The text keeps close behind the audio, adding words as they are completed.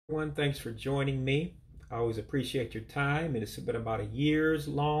Everyone, thanks for joining me. I always appreciate your time, and it's been about a year's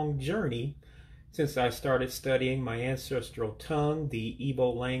long journey since I started studying my ancestral tongue, the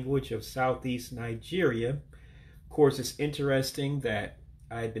Igbo language of Southeast Nigeria. Of course, it's interesting that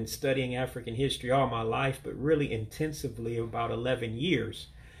I had been studying African history all my life, but really intensively about 11 years.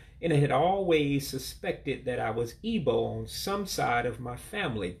 And I had always suspected that I was Igbo on some side of my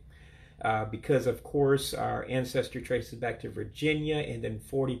family. Because, of course, our ancestry traces back to Virginia, and then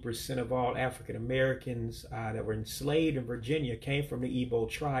 40% of all African Americans that were enslaved in Virginia came from the Igbo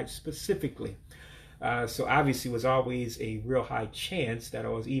tribe specifically. So obviously it was always a real high chance that I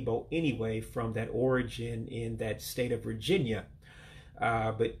was Igbo anyway from that origin in that state of Virginia.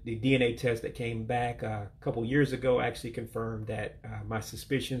 But the DNA test that came back a couple years ago actually confirmed that my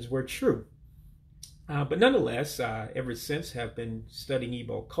suspicions were true. But nonetheless, ever since have been studying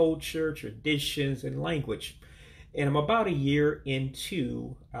Igbo culture, traditions, and language. And I'm about a year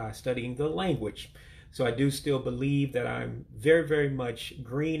into studying the language. So I do still believe that I'm very, very much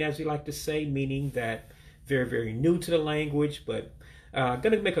green, as we like to say, meaning that very, very new to the language. But I'm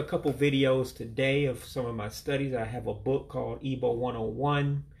going to make a couple videos today of some of my studies. I have a book called Igbo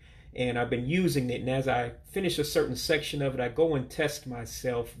 101, and I've been using it. And as I finish a certain section of it, I go and test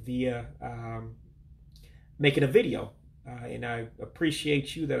myself via making a video. And I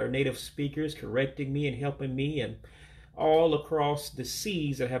appreciate you that are native speakers correcting me and helping me, and all across the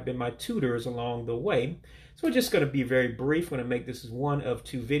seas that have been my tutors along the way. So we're just going to be very brief. I'm going to make this one of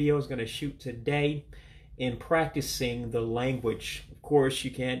two videos I'm going to shoot today in practicing the language. Of course,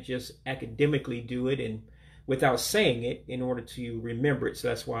 you can't just academically do it and without saying it in order to remember it. So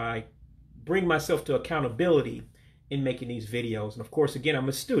that's why I bring myself to accountability in making these videos. And of course, again, I'm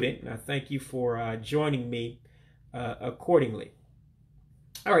a student, and I thank you for joining me accordingly.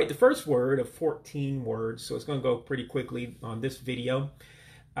 All right, the first word of 14 words, so it's going to go pretty quickly on this video.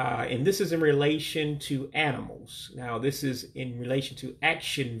 And this is in relation to animals. Now, this is in relation to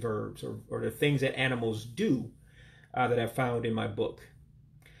action verbs, or the things that animals do that I found in my book.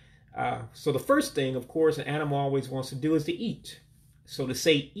 So the first thing, of course, an animal always wants to do is to eat. So to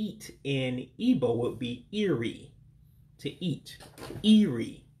say eat in Igbo would be Ee-Ree, to eat.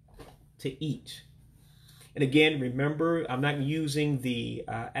 Ee-Ree, to eat. And again, remember, I'm not using the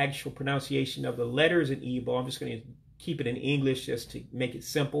actual pronunciation of the letters in Igbo. I'm just going to keep it in English just to make it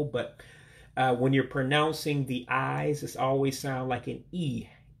simple. But when you're pronouncing the I's, it's always sound like an E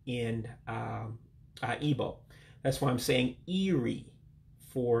in Igbo. That's why I'm saying Ee-Ree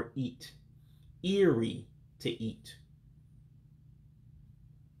for eat. Ee-Ree, to eat.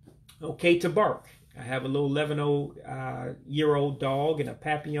 Okay, to bark. I have a little 11-year-old dog and a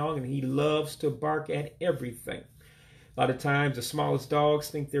papillon, and he loves to bark at everything. A lot of times the smallest dogs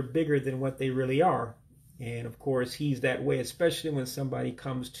think they're bigger than what they really are. And of course, he's that way, especially when somebody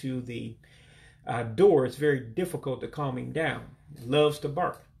comes to the door. It's very difficult to calm him down. He loves to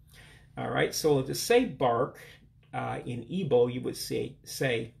bark. All right, so to say bark in Igbo, you would say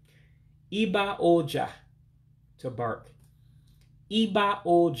Ea-Bau-Oh-Jah, to bark.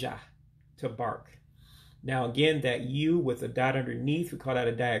 Ea-Bau-Oh-Jah, to bark. Now again, that U with a dot underneath, we call that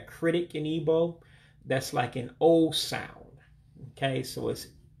a diacritic in Igbo. That's like an O sound. Okay, so it's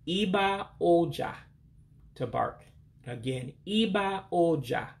Ea-Bau-Oh-Jah, to bark. Again,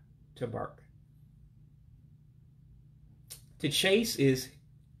 Ea-Bau-Oh-Jah, to bark. To chase is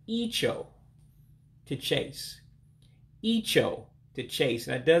ịchụ, to chase. ịchụ, to chase.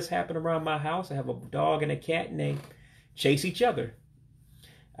 And that does happen around my house. I have a dog and a cat, and they chase each other.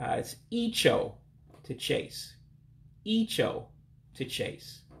 It's ịchụ, to chase. ịchụ, to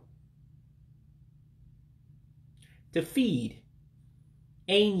chase. To feed.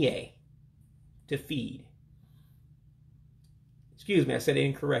 Ean-Yae, to feed. Excuse me, I said it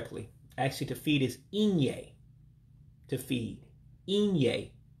incorrectly. Actually, to feed is inye, to feed. Inye,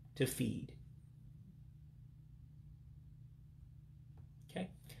 to feed.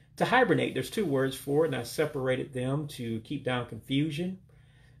 Okay. To hibernate, there's two words for it, and I separated them to keep down confusion.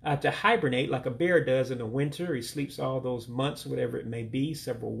 To hibernate, like a bear does in the winter, he sleeps all those months, whatever it may be,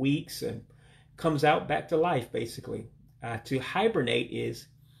 several weeks, and comes out back to life, basically. To hibernate is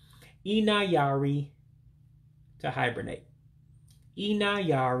Ean-Au-Yah-Rea, to hibernate.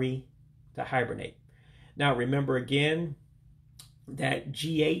 Ean-Au-Yah-Rea, to hibernate. Now remember again that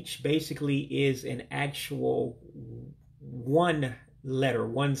GH basically is an actual one letter,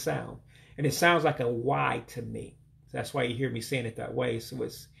 one sound. And it sounds like a Y to me. That's why you hear me saying it that way. So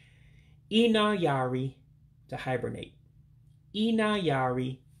it's Ean-Au-Yah-Rea, to hibernate.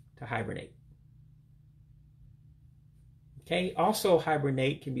 Ean-Au-Yah-Rea, to hibernate. Okay, also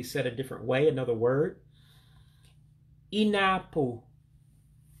hibernate can be said a different way, another word. Inakpu,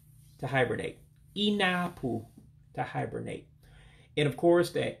 to hibernate. Inakpu, to hibernate. And of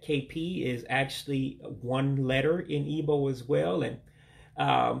course, that KP is actually one letter in Igbo as well. And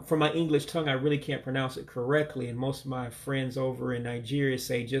for my English tongue, I really can't pronounce it correctly. And most of my friends over in Nigeria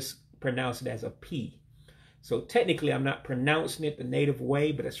say just pronounce it as a P. So technically, I'm not pronouncing it the native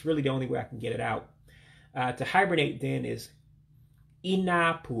way, but it's really the only way I can get it out. To hibernate then is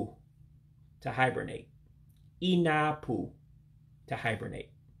Ea-Pooh, to hibernate. Ea-Pooh, to hibernate.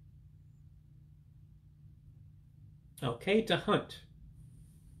 Okay, to hunt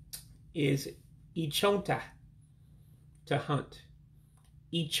is Ea-Chone-Tah, to hunt.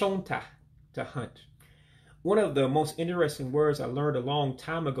 Ea-Chone-Tah, to hunt. One of the most interesting words I learned a long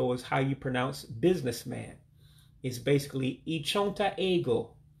time ago is how you pronounce businessman. It's basically Ea-Chone-Tah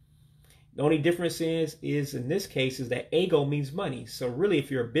ego. The only difference is in this case is that ego means money. So really,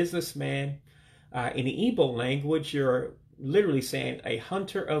 if you're a businessman in the Igbo language, you're literally saying a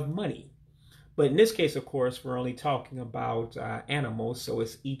hunter of money. But in this case, of course, we're only talking about animals. So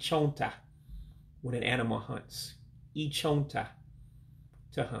it's Ea-Chone-Tah when an animal hunts. Ea-Chone-Tah,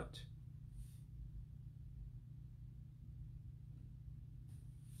 to hunt.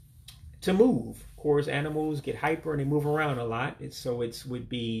 To move. Of course, animals get hyper and they move around a lot. So it would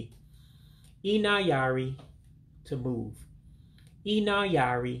be Ean-Au-Yah-Rea, to move.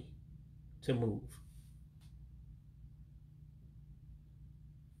 Ean-Au-Yah-Rea, to move.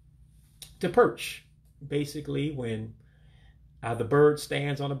 To perch. Basically, when the bird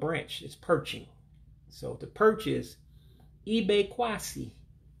stands on a branch, it's perching. So to perch is Ee-Bay-Kwah-See,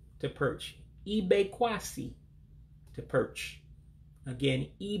 to perch. Ee-Bay-Kwah-See, to perch. Again,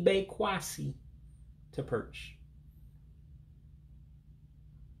 Ee-Bay-Kwah-See, to perch.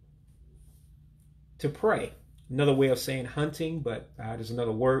 To prey. Another way of saying hunting, but there's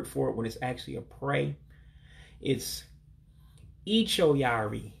another word for it when it's actually a prey. It's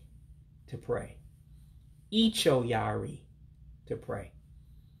Ea-Choe-Yah-Ree, to prey. Ea-Choe-Yah-Ree, to prey.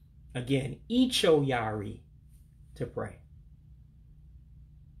 Again, Ea-Choe-Yah-Ree, to prey.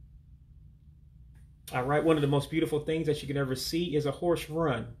 All right, one of the most beautiful things that you can ever see is a horse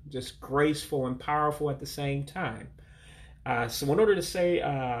run, just graceful and powerful at the same time. So in order to say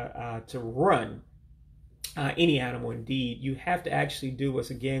to run, any animal indeed, you have to actually do what's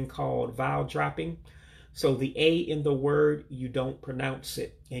again called vowel dropping. So the A in the word, you don't pronounce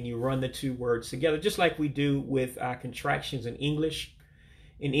it, and you run the two words together, just like we do with contractions in English.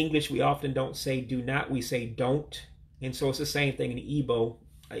 In English, we often don't say do not, we say don't. And so it's the same thing in Igbo.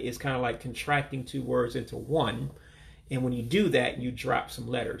 It's kind of like contracting two words into one. And when you do that, you drop some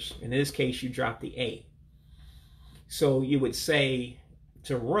letters. In this case, you drop the A. So you would say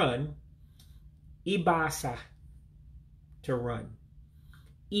to run, Ibasa, to run.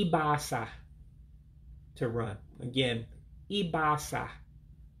 Ibasa, to run. Again, Ibasa,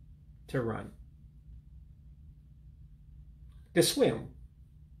 to run. To swim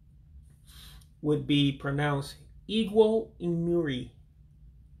would be pronounced Ea-Gwoo Um-Mee-Ree.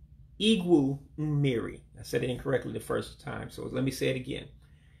 Ea-Gwoo Um-Mee-Ree. I said it incorrectly the first time, so let me say it again.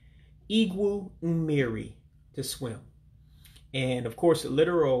 Ea-Gwoo Um-Mee-Ree, to swim. And of course, the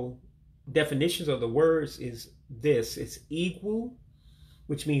literal definitions of the words is this. It's Ea-Gwoo,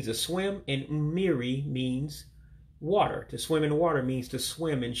 which means to swim, and Um-Mee-Ree means water. To swim in water means to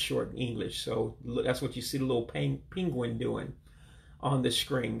swim in short English. So that's what you see the little penguin doing on the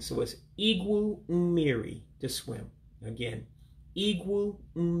screen. So it's Ea-Gwoo Um-Mee-Ree, to swim. Again, Ea-Gwoo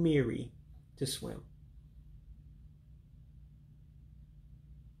Um-Mee-Ree, to swim.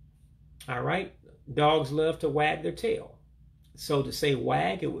 All right. Dogs love to wag their tail. So to say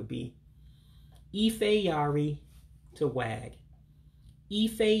wag, it would be Ee-Fay-Yah-Ree, to wag.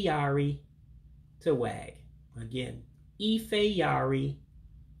 Ee-Fay-Yah-Ree, to wag. Again, Ee-Fay-Yah-Ree,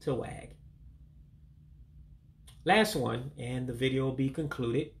 to wag. Last one, and the video will be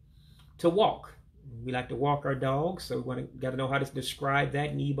concluded. To walk. We like to walk our dogs, so we got to know how to describe that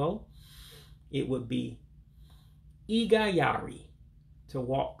in Igbo. It would be Ea-Yah-Ree, to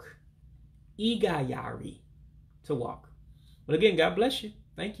walk. Ea-Yah-Ree, to walk. But again, God bless you.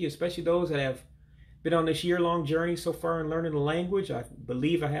 Thank you, especially those that have been on this year-long journey so far in learning the language. I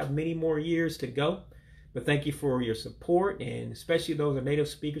believe I have many more years to go. But thank you for your support, and especially those are native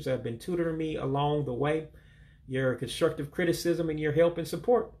speakers that have been tutoring me along the way. Your constructive criticism and your help and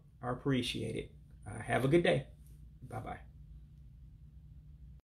support are appreciated. Have a good day. Bye-bye.